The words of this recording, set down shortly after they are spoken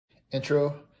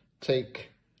Intro,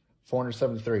 take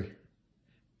 473.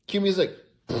 Cue music.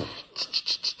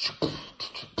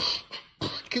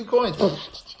 Cue coins.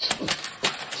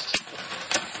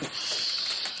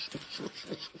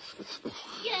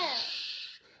 Yeah.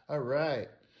 All right.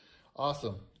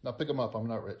 Awesome. Now pick them up. I'm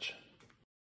not rich.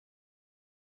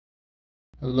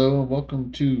 Hello and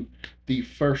welcome to the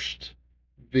first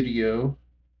video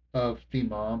of the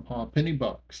Mom Pa Penny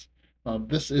Box.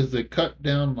 This is a cut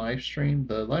down live stream.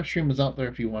 The live stream is out there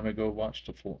if you want to go watch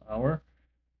the full hour.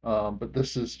 But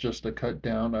this is just a cut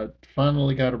down. I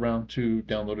finally got around to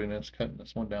downloading this, cutting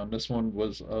this one down. This one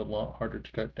was a lot harder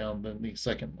to cut down than the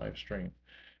second live stream.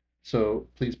 So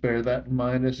please bear that in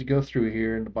mind as you go through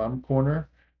here. In the bottom corner,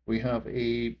 we have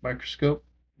a microscope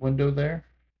window there.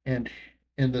 And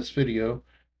in this video,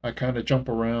 I kind of jump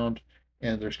around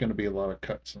and there's going to be a lot of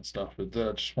cuts and stuff. I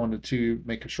just wanted to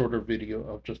make a shorter video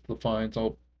of just the finds.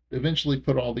 I'll eventually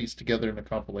put all these together in a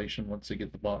compilation once I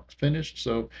get the box finished,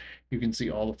 so you can see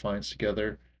all the finds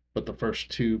together. But the first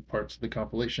two parts of the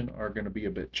compilation are going to be a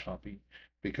bit choppy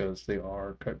because they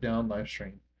are cut down live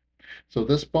stream. So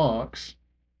this box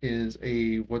is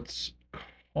a what's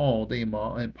called a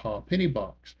Ma and Pa Penny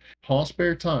box. Pa's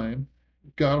spare time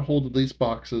got a hold of these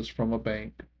boxes from a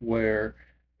bank where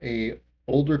a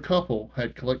older couple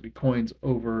had collected coins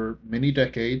over many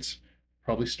decades,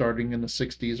 probably starting in the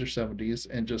 60s or 70s,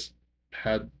 and just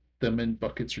had them in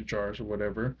buckets or jars or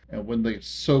whatever. And when the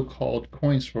so-called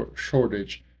coin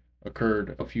shortage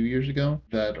occurred a few years ago,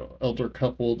 that elder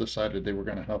couple decided they were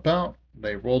going to help out.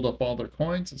 They rolled up all their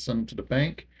coins and sent them to the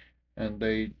bank, and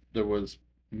there was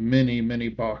many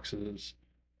boxes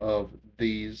of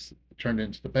these turned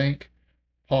into the bank.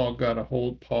 Paul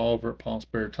over at Paul's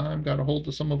Spare Time got a hold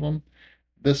of some of them.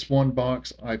 This one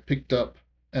box I picked up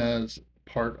as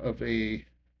part of a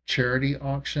charity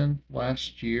auction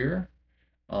last year.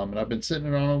 And I've been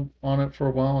sitting on it for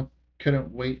a while.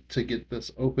 Couldn't wait to get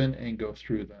this open and go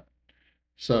through that.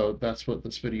 So that's what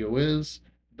this video is.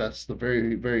 That's the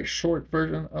very short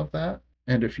version of that.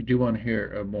 And if you do want to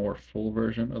hear a more full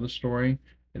version of the story,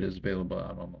 it is available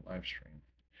out on the live stream.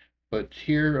 But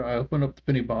here I opened up the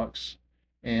penny box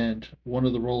and one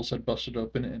of the rolls had busted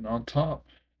open, and on top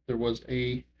there was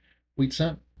a wheat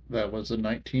cent that was a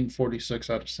 1946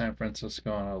 out of San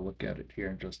Francisco, and I'll look at it here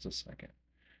in just a second.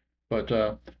 But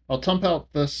I'll dump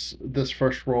out this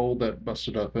first roll that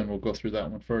busted open. We'll go through that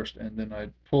one first, and then I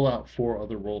pull out 4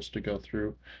 other rolls to go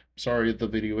through. Sorry, the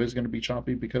video is going to be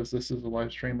choppy because this is a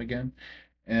live stream again,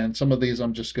 and some of these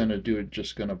I'm just going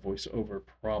to voice over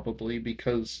probably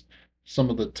because some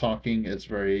of the talking is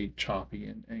very choppy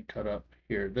and cut up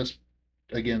here. This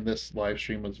live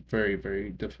stream was very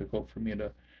difficult for me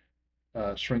to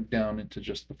shrink down into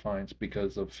just the finds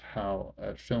because of how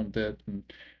I filmed it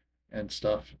and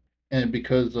stuff. And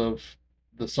because of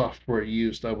the software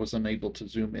used, I was unable to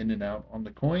zoom in and out on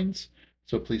the coins.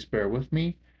 So please bear with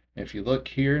me. If you look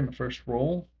here in the first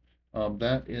roll,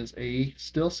 that is a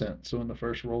still cent. So in the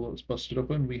first roll that was busted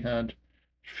open, we had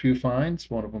a few finds,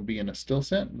 one of them being a still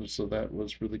cent. So that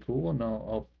was really cool. And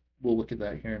we'll look at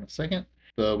that here in a second.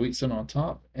 The wheat cent on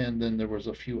top, and then there was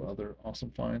a few other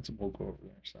awesome finds, and we'll go over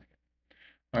there in a second.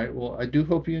 All right, well, I do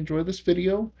hope you enjoy this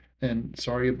video, and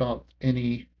sorry about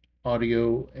any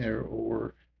audio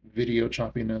or video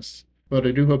choppiness, but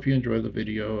I do hope you enjoy the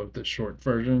video of this short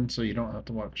version so you don't have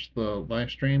to watch the live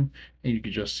stream and you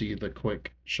can just see the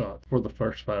quick shot for the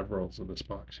first 5 rolls of this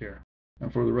box here.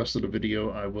 And for the rest of the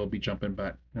video, I will be jumping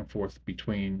back and forth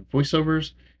between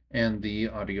voiceovers and the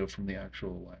audio from the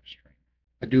actual live stream.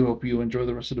 I do hope you enjoy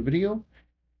the rest of the video,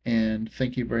 and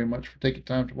thank you very much for taking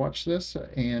time to watch this,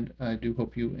 and I do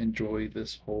hope you enjoy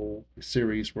this whole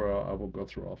series where I will go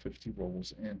through all 50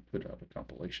 rolls and put out a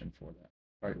compilation for that.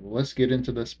 All right, well, let's get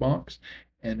into this box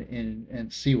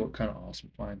and see what kind of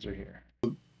awesome finds are here.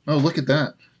 Oh, look at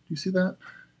that. Do you see that?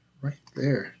 Right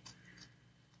there.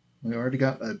 We already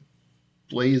got a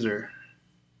blazer.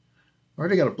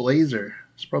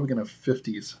 It's probably going to have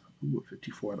 50s. Ooh,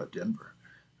 54 out of Denver.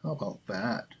 How about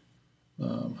that?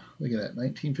 Look at that,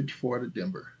 1954 out of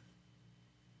Denver.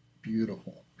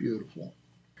 Beautiful.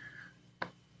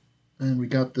 And we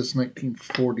got this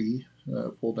 1940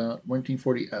 pulled out.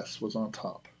 1940S was on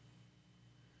top.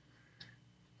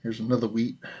 Here's another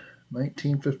wheat,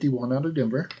 1951 out of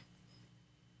Denver.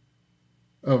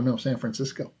 Oh no, San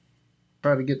Francisco.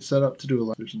 Try to get set up to do a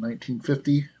lot. There's a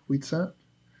 1950 wheat cent.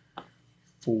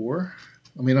 4.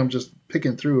 I mean, I'm just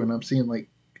picking through and I'm seeing like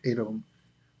 8 of them.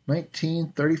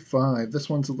 1935. This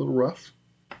one's a little rough.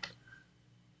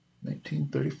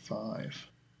 1935.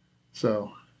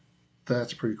 So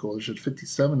that's pretty cool. There's a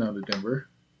 57 out of Denver.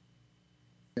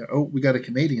 Yeah, oh, we got a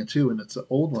Canadian too, and it's an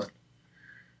old one.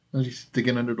 As you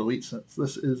digging under the wheat cents,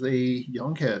 this is a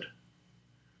Younghead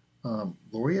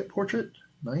laureate portrait,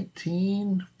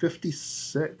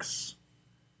 1956.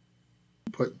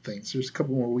 Putting things. There's a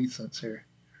couple more wheat cents here.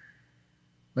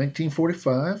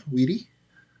 1945, Wheatie.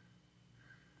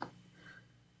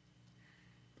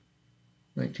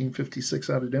 1956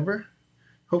 out of Denver.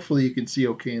 Hopefully you can see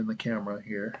okay in the camera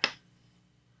here.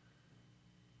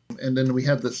 And then we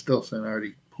have the still cent I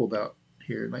already pulled out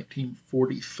here.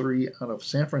 1943 out of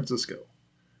San Francisco.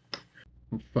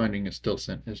 Finding a still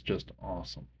cent is just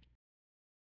awesome.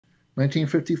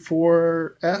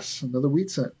 1954 S, another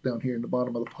wheat cent down here in the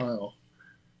bottom of the pile.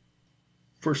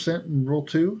 First cent in roll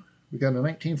 2, we got a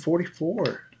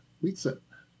 1944 wheat cent.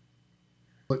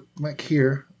 Look back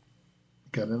here,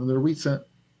 got another wheat cent.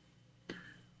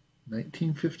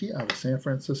 1950 out of San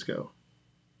Francisco.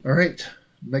 All right,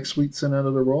 next wheat cent out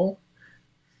of the roll,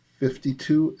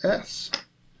 52S.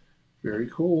 Very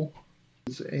cool.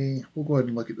 We'll go ahead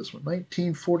and look at this one.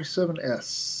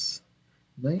 1947S.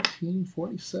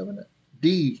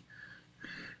 1947D.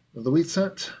 The wheat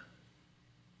cent.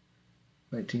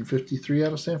 1953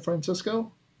 out of San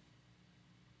Francisco.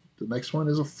 The next one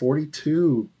is a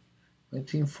 42.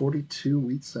 1942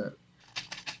 wheat cent.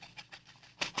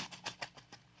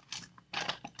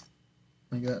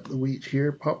 I got the wheat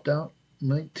here popped out.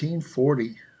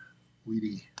 1940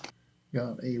 Wheatie.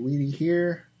 Got a Wheatie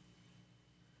here.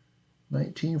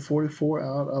 1944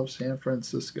 out of San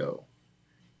Francisco.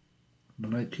 The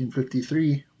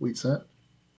 1953 wheat cent.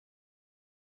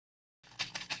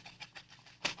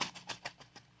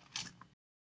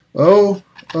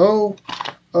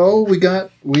 Oh, we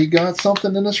got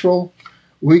something in this roll.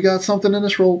 We got something in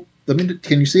this roll.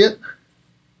 Can you see it?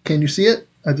 Can you see it?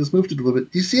 I just moved it a little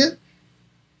bit. Do you see it?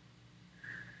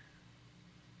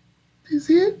 Do you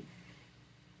see it?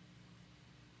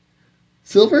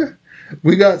 Silver?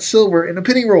 We got silver in a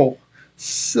penny roll.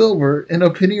 Silver in a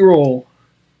penny roll.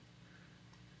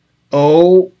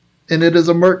 Oh, and it is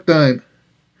a Merc dime.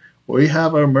 We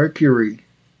have our Mercury.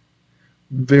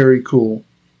 Very cool.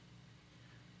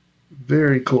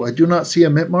 Very cool. I do not see a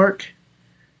mint mark.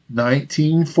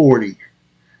 1940.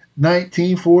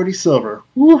 1940 silver.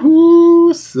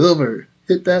 Woohoo! Silver.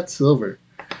 Hit that silver.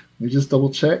 Let me just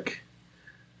double check.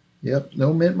 Yep,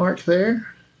 no mint mark there.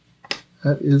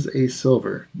 That is a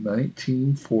silver.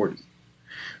 1940.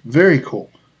 Very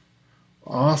cool.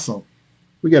 Awesome.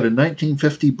 We got a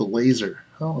 1950 Blazer.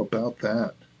 How about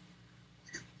that?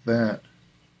 Look at that.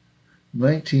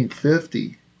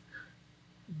 1950.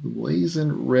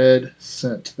 Blazing red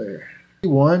cent there.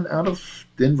 One out of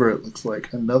Denver, it looks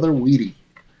like. Another Wheatie.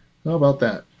 How about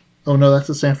that? Oh, no, that's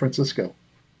a San Francisco.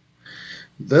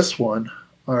 This one,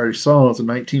 I already saw, was a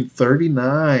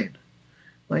 1939.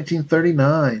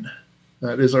 1939.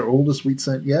 That is our oldest wheat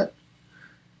cent yet.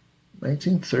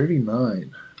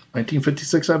 1939.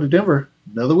 1956 out of Denver.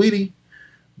 Another Wheatie.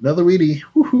 Another Wheatie.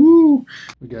 Woohoo!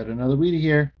 We got another Wheatie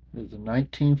here. It's a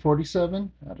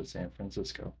 1947 out of San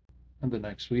Francisco. And the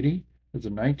next Wheatie is a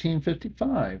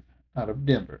 1955 out of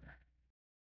Denver.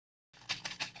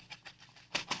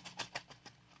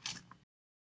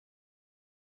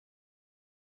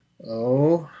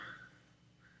 Oh,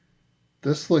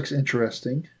 this looks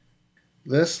interesting.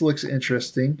 This looks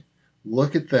interesting.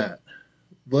 Look at that.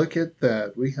 Look at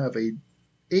that. We have a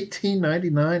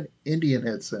 1899 Indian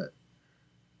headset.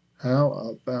 How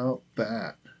about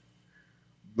that?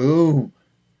 Boom.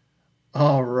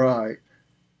 All right.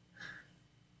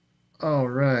 All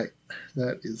right.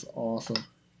 That is awesome.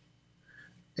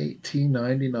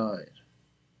 1899.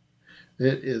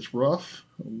 It is rough,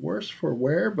 worse for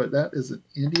wear, but that is an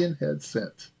Indian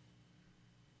headset.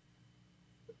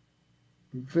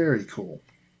 Very cool.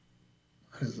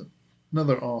 That is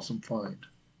another awesome find.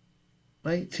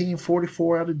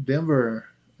 1944 out of Denver.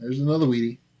 There's another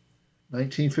Wheatie.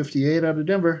 1958 out of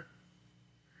Denver.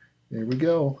 There we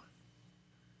go.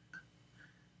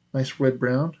 Nice red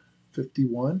brown.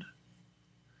 51.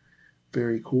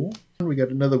 Very cool. We got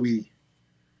another Wheatie.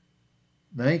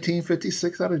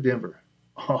 1956 out of Denver.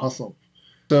 Awesome.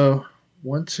 So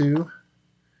 1, 2,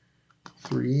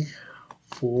 3,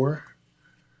 4,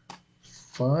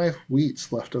 5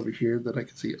 wheats left over here that I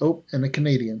can see. Oh, and a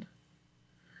Canadian.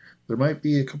 There might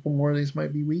be a couple more of these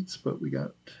might be wheats, but we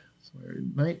got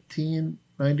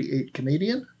 1998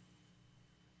 Canadian.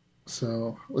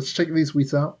 So let's check these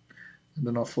wheats out, and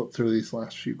then I'll flip through these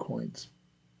last few coins.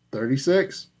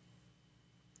 36.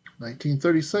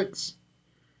 1936.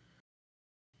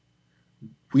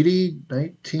 Wheatie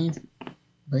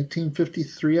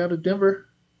 1953 out of Denver.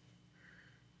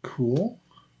 Cool.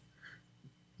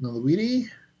 Another Wheatie.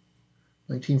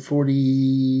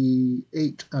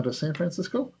 1948 out of San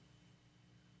Francisco.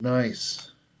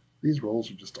 Nice. These rolls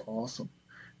are just awesome.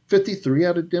 53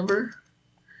 out of Denver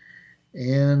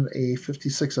and a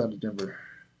 56 out of Denver.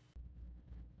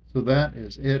 So that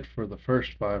is it for the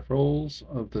first 5 rolls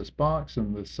of this box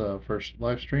and this first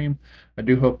live stream. I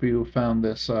do hope you found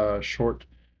this short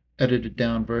edited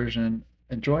down version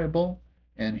enjoyable.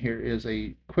 And here is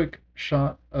a quick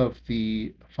shot of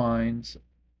the finds.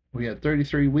 We had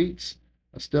 33 wheats,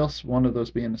 a still, one of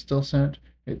those being a still cent.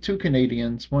 We had 2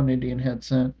 Canadians, 1 Indian head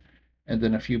cent, and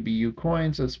then a few BU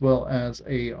coins, as well as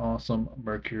a awesome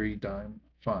Mercury dime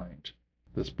find.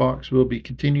 This box will be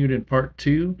continued in part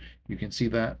 2. You can see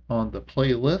that on the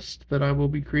playlist that I will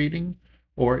be creating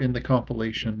or in the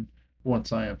compilation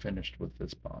once I am finished with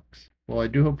this box. Well, I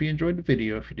do hope you enjoyed the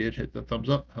video. If you did, hit the thumbs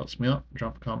up, helps me out.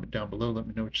 Drop a comment down below, let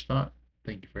me know what you thought.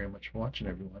 Thank you very much for watching,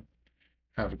 everyone.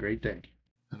 Have a great day.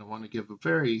 And I want to give a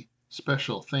very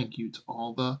special thank you to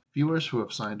all the viewers who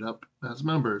have signed up as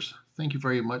members. Thank you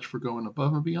very much for going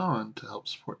above and beyond to help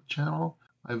support the channel.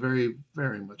 I very,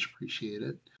 very much appreciate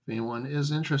it. If anyone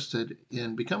is interested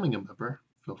in becoming a member,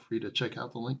 feel free to check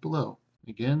out the link below.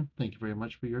 Again, thank you very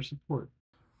much for your support.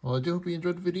 Well, I do hope you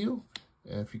enjoyed the video.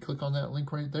 If you click on that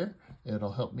link right there,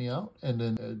 it'll help me out. And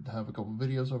then have a couple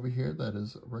videos over here that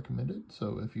is recommended.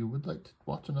 So if you would like to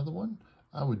watch another one,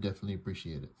 I would definitely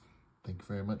appreciate it. Thank you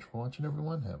very much for watching,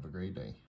 everyone. Have a great day.